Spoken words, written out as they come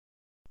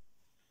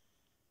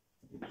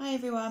Hi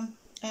everyone,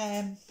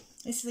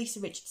 this is Lisa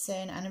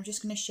Richardson and I'm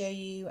just going to show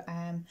you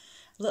a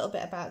little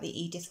bit about the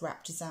Edith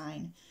Wrap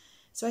design.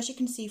 So as you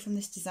can see from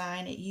this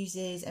design, it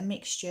uses a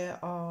mixture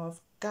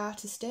of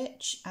garter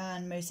stitch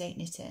and mosaic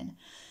knitting.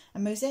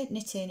 And mosaic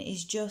knitting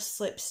is just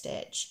slip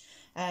stitch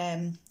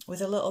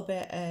with a little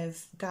bit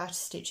of garter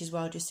stitch as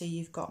well, just so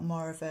you've got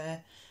more of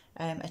a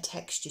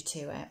texture to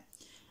it.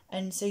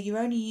 And so you're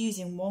only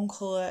using one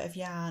colour of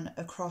yarn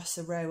across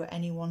a row at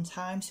any one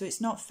time. So it's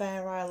not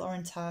Fair Isle or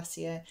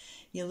Intarsia.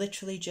 You're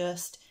literally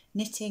just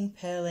knitting,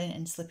 purling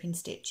and slipping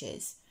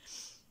stitches.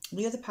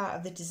 The other part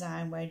of the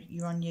design where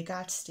you're on your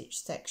garter stitch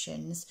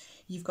sections,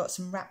 you've got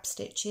some wrap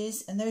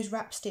stitches, and those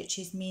wrap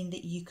stitches mean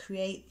that you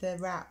create the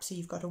wrap so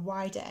you've got a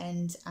wider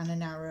end and a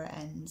narrower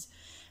end.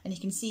 And you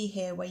can see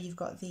here where you've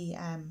got the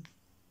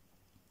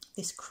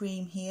this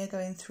cream here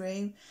going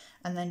through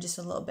and then just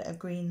a little bit of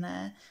green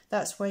there.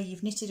 That's where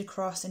you've knitted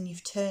across and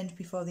you've turned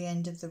before the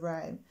end of the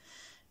row.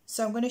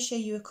 So I'm going to show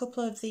you a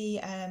couple of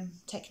the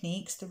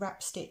techniques, the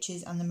wrap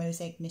stitches and the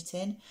mosaic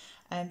knitting,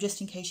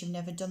 just in case you've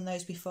never done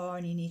those before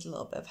and you need a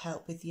little bit of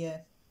help with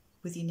your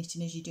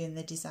knitting as you're doing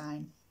the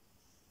design.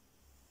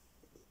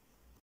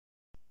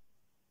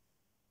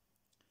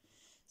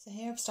 So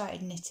here I've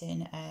started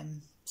knitting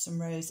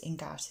some rows in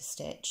garter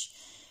stitch,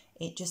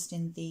 just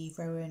in the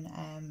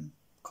Rowan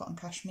cotton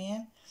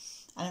cashmere,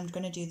 and I'm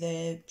going to do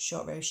the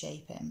short row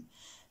shaping.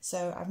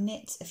 So I've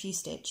knit a few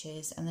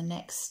stitches and the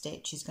next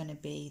stitch is going to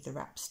be the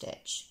wrap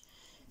stitch.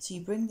 So you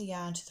bring the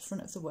yarn to the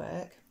front of the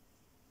work,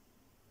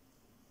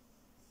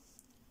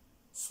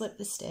 slip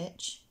the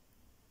stitch,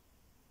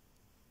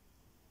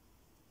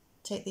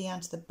 take the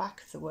yarn to the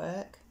back of the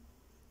work,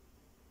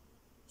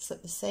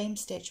 slip the same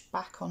stitch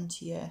back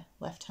onto your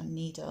left hand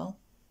needle,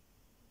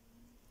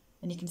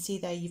 and you can see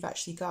there you've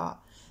actually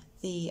got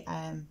the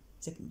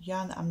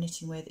yarn that I'm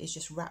knitting with is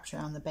just wrapped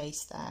around the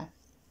base there.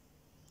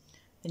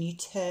 Then you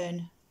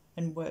turn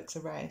and work the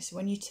row. So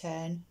when you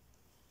turn,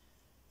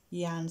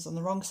 your yarn's on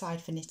the wrong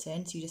side for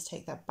knitting, so you just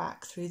take that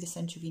back through the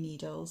centre of your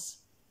needles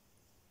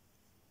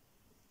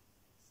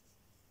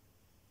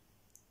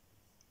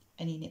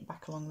and you knit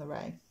back along the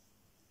row.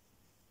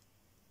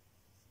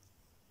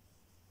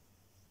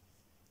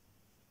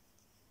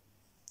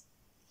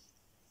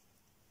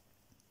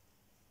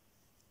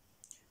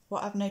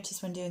 What I've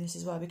noticed when doing this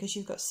as well, because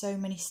you've got so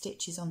many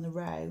stitches on the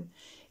row,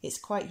 it's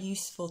quite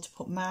useful to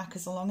put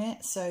markers along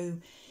it. So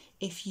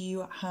if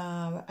you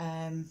have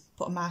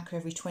put a marker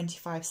every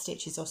 25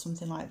 stitches or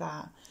something like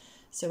that,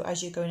 so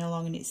as you're going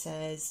along and it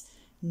says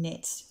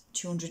knit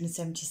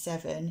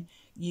 277,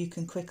 you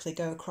can quickly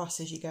go across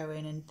as you go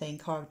in and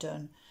think, oh, I've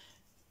done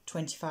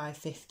 25,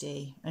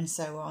 50 and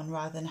so on,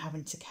 rather than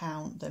having to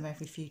count them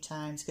every few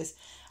times. Because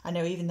I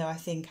know even though I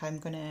think I'm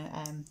going to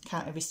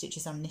count every stitch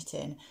as I'm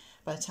knitting,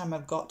 by the time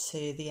I've got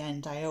to the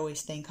end I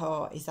always think,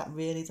 oh, is that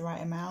really the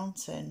right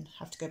amount, and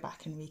have to go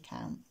back and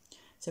recount.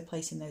 So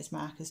placing those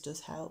markers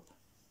does help.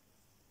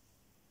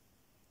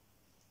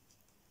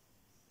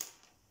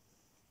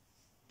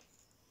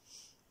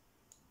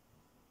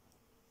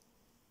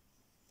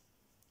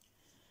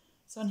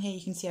 So on here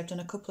you can see I've done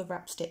a couple of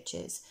wrap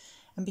stitches,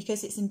 and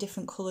because it's in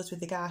different colours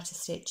with the garter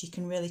stitch, you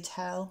can really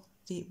tell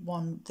the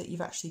one that you've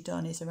actually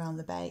done is around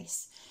the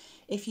base.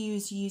 If you're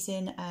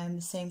using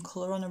the same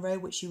colour on a row,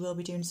 which you will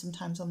be doing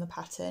sometimes on the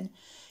pattern,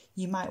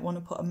 you might want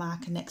to put a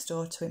marker next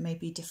door to it,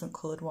 maybe a different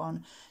coloured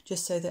one,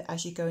 just so that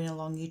as you're going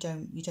along you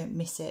don't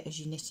miss it as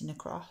you're knitting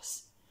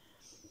across.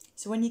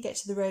 So when you get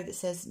to the row that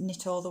says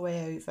knit all the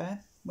way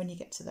over, when you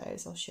get to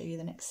those I'll show you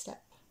the next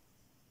step.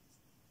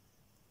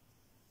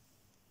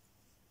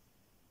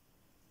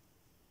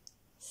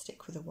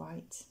 Stick with a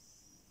white.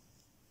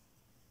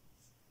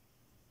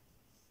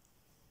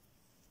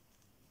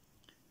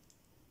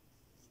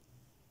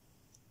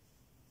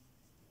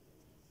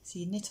 So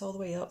you knit all the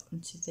way up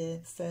into the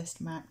first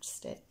marked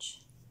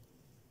stitch.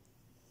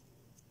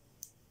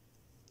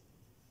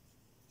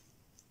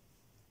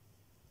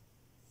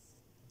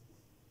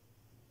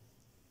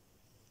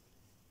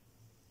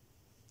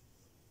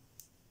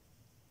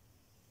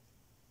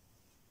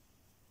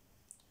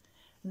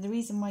 And the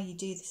reason why you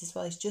do this as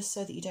well is just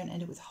so that you don't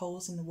end up with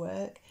holes in the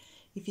work.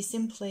 If you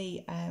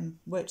simply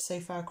worked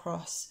so far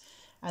across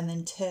and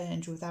then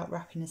turned without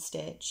wrapping a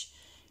stitch,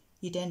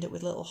 you'd end up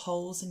with little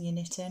holes in your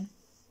knitting.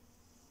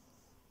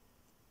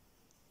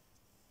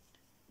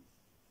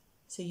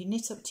 So you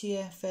knit up to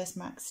your first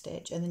marked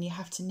stitch and then you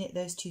have to knit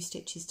those two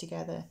stitches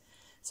together.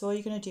 So all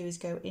you're going to do is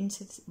go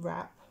into the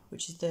wrap,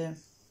 which is the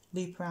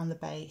loop around the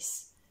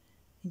base,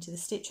 into the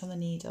stitch on the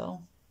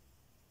needle,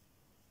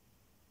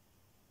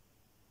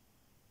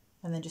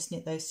 and then just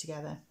knit those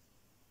together.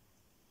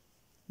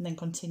 And then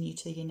continue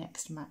to your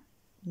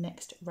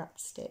next wrap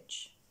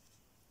stitch.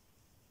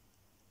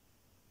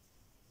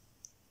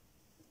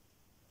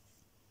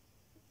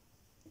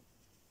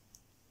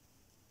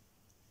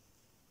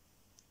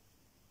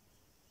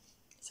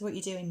 So what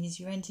you're doing is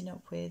you're ending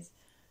up with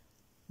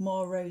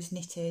more rows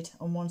knitted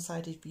on one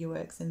side of your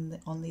work than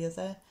on the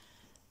other.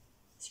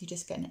 So you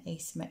just get an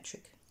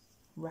asymmetric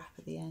wrap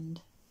at the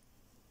end.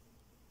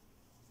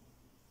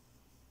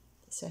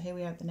 So here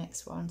we have the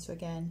next one. So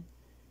again,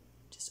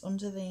 just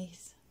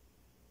underneath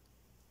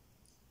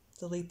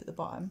the loop at the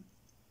bottom,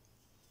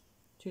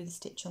 through the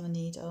stitch on the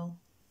needle,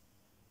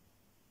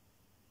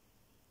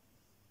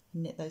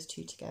 and knit those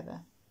two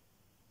together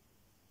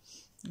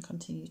and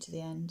continue to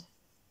the end.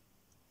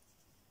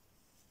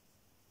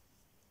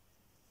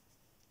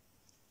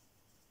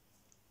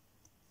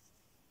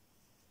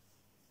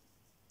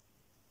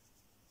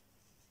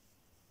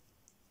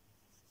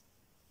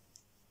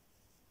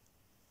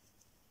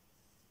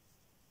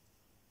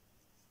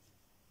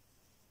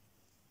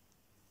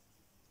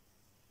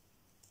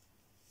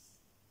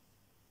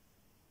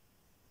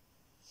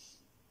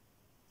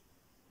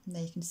 And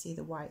there you can see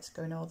the whites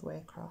going all the way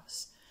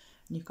across,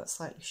 and you've got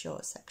slightly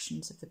shorter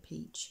sections of the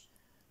peach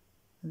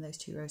and those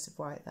two rows of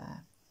white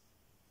there.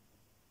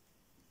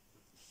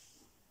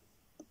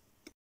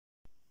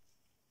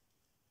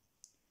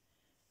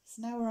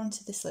 So now we're on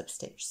to the slip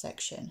stitch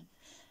section.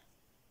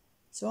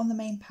 So on the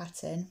main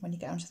pattern, when you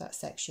get onto that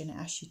section, it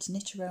asks you to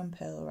knit a row and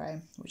purl a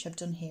row, which I've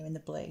done here in the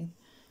blue.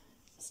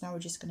 So now we're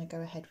just going to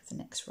go ahead with the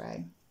next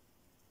row.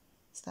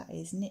 So that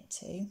is knit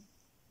 2,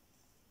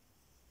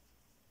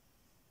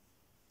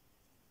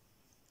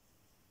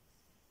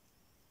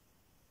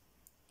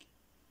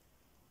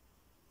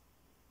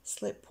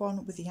 slip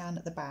 1 with the yarn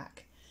at the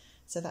back.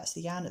 So that's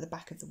the yarn at the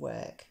back of the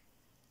work.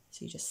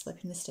 So you just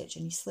slip in the stitch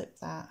and you slip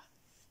that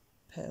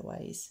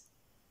purlways.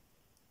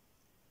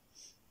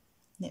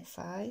 Knit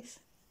 5,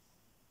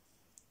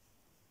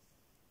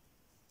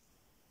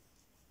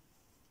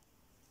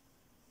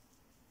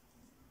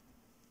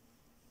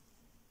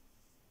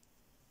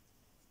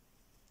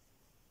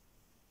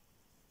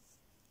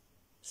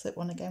 slip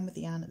 1 again with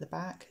the yarn at the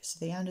back, so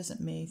the yarn doesn't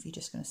move, you're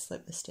just going to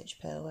slip the stitch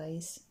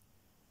purlways,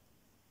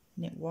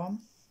 knit 1,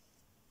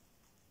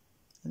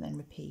 and then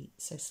repeat.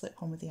 So slip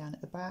 1 with the yarn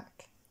at the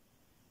back,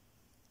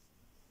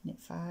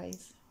 knit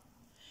 5.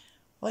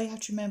 All you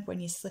have to remember when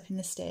you're slipping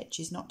the stitch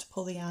is not to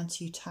pull the yarn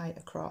too tight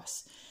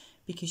across,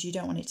 because you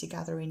don't want it to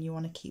gather in, you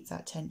want to keep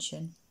that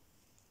tension.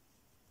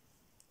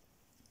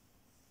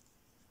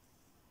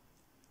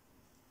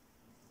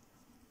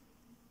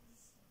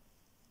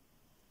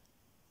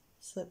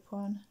 Slip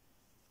 1,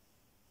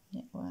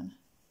 knit 1,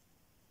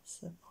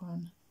 slip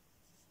 1,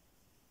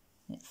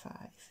 knit 5.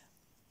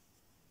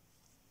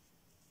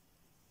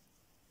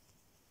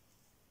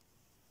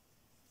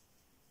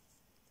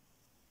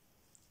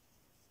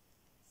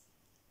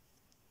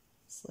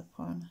 Slip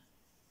 1,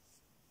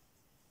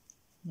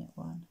 knit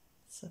 1,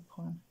 slip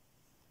 1,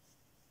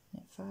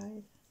 knit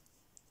 5.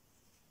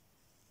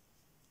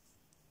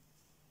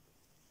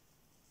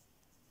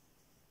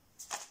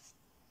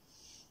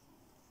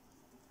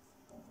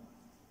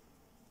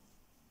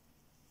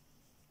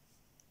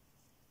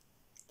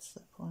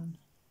 Slip 1,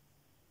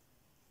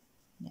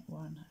 knit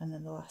 1, and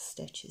then the last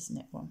stitch is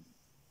knit 1.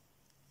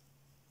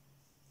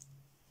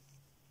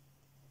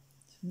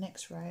 So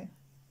next row,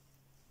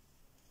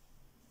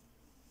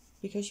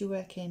 because you're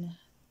working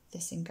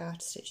this in garter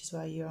stitch as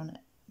well, you're on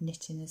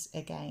knitting this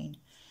again.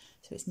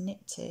 So it's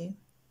knit 2, and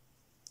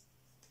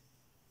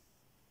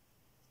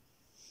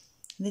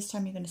this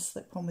time you're going to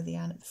slip 1 with the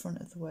yarn at the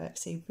front of the work.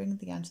 So you bring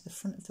the yarn to the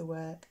front of the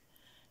work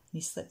and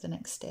you slip the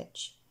next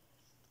stitch.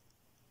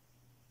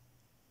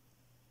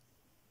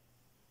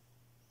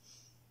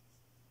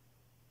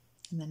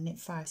 And then knit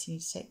 5, so you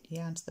need to take the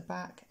yarn to the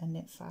back and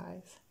knit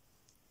 5.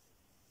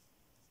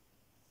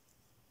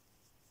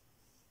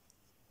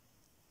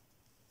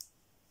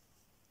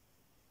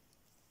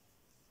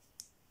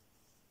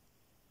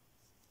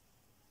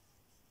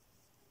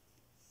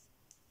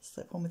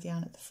 Slip 1 with the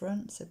yarn at the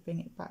front, so bring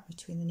it back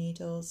between the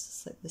needles,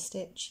 slip the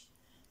stitch,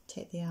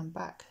 take the yarn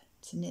back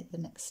to knit the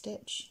next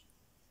stitch,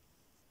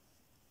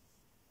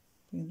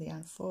 bring the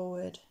yarn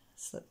forward,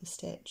 slip the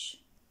stitch,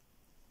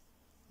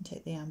 and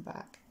take the yarn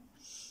back.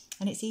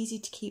 And it's easy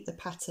to keep the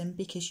pattern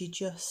because you're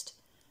just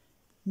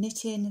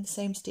knitting the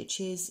same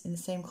stitches in the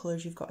same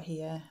colours you've got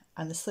here,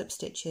 and the slip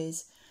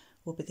stitches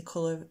will be the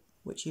colour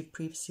which you've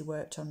previously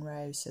worked on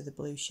rows, so the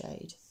blue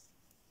shade.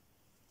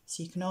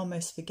 So you can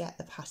almost forget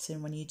the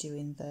pattern when you're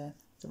doing the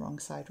wrong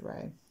side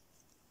row.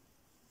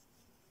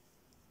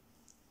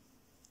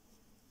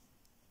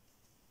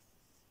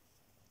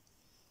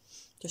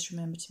 Just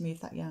remember to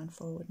move that yarn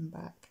forward and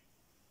back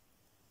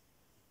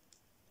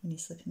when you're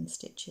slipping the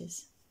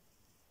stitches.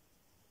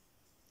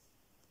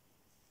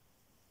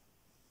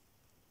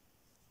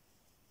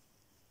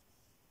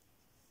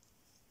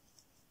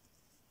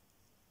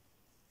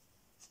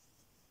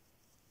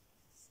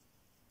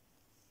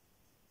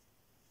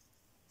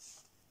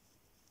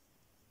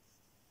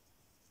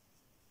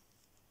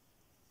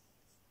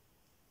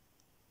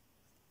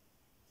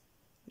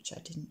 Which I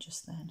didn't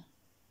just then.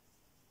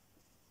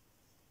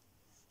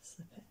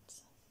 Slip it.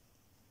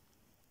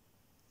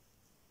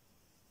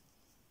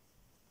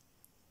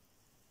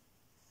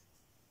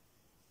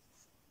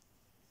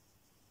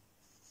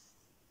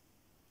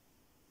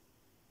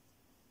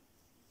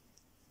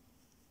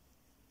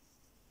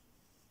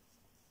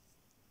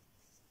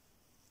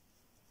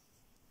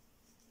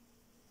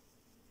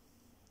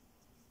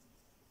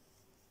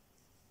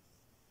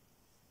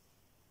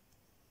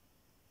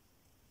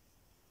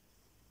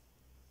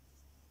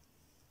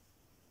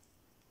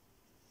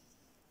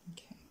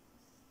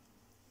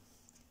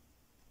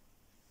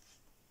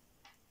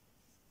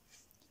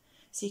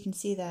 So you can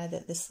see there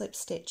that the slip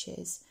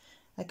stitches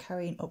are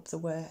carrying up the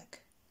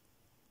work.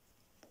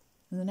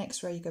 And the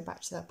next row you go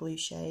back to that blue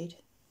shade.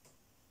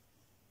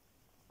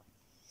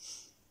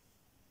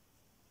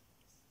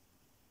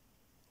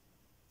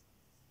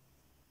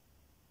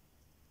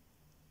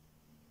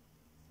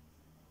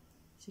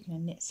 So you're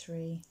going to knit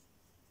 3,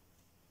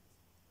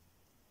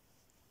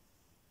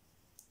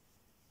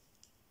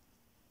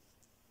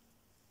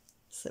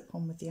 slip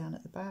 1 with the yarn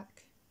at the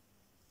back,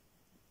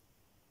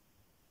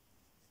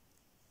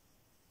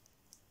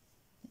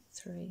 knit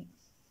 3,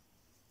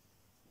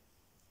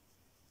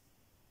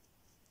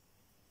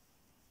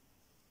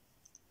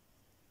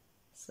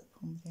 slip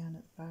 1 with the yarn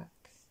at the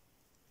back,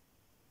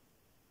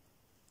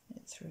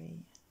 knit 3,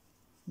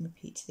 and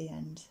repeat to the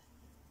end.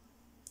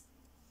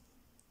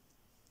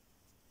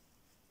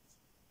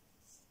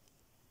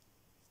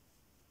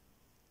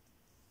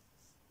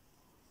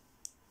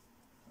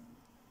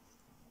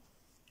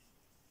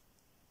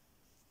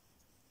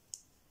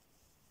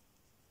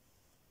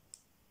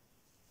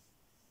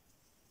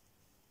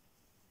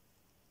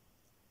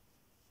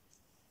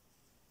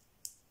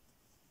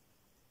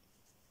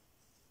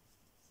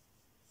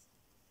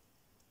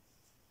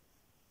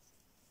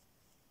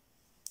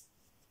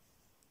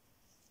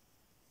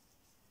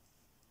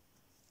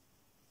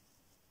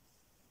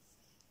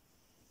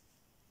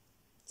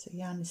 So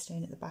yarn is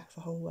staying at the back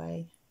the whole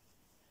way.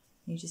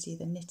 You just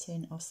either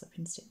knitting or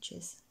slipping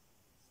stitches.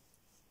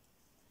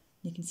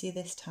 You can see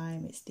this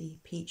time it's the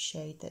peach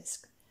shade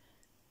that's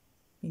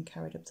been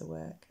carried up the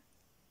work.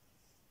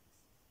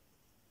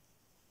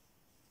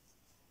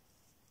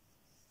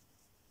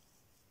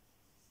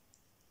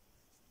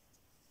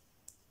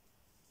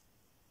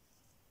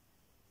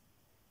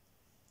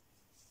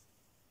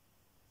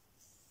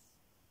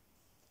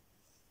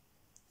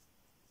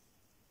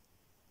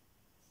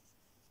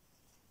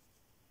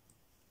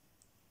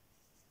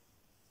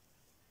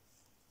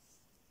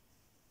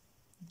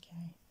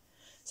 Okay,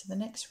 so the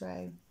next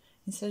row,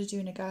 instead of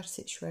doing a garter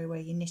stitch row where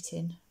you're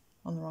knitting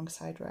on the wrong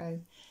side row,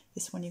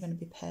 this one you're going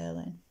to be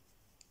purling.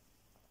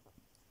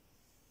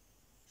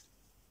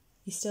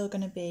 You're still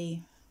going to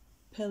be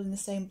purling the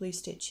same blue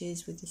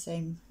stitches with the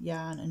same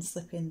yarn and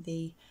slipping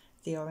the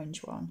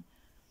orange one.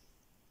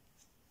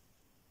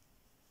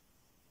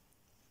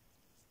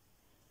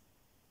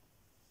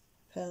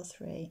 Purl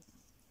 3,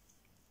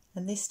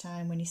 and this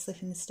time when you're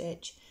slipping the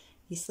stitch,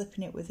 you're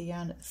slipping it with the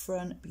yarn at the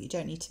front, but you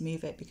don't need to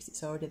move it because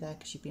it's already there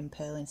because you've been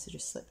purling, so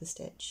just slip the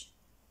stitch.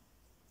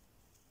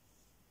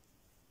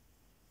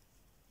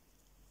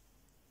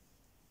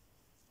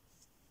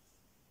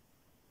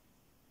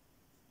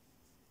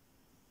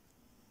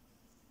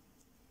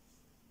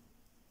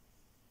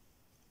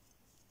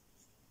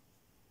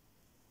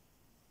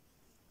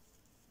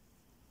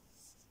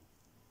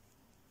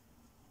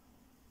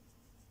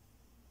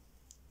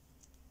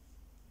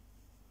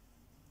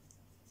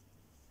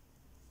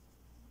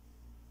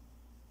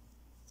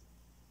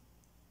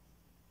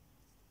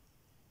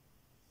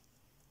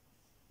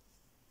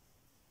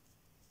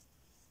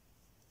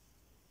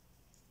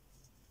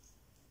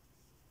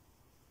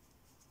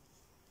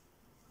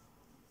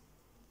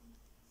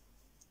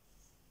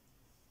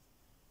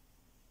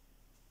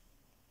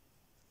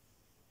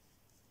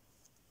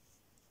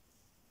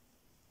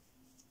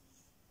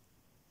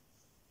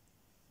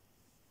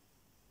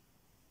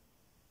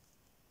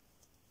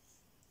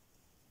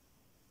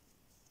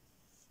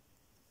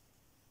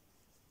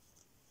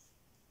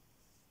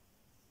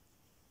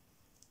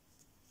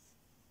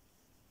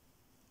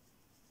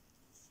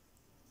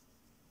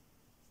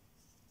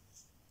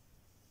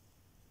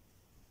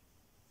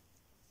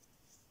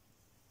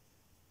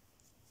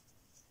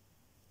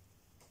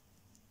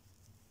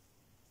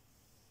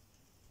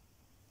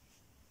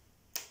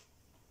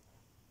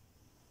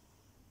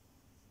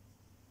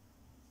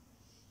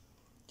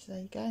 So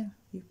there you go,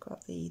 you've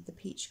got the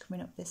peach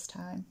coming up this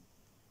time.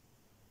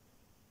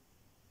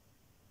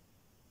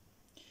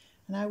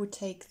 And I would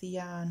take the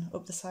yarn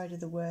up the side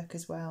of the work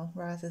as well,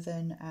 rather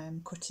than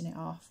cutting it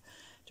off.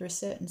 There are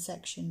certain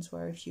sections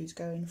where if you was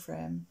going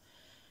from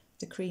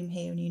the cream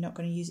here and you're not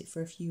going to use it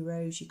for a few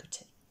rows, you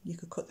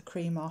could cut the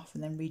cream off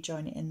and then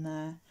rejoin it in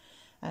there.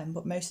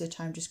 But most of the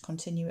time just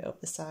continue it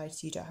up the side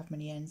so you don't have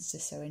many ends to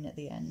sew in at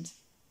the end.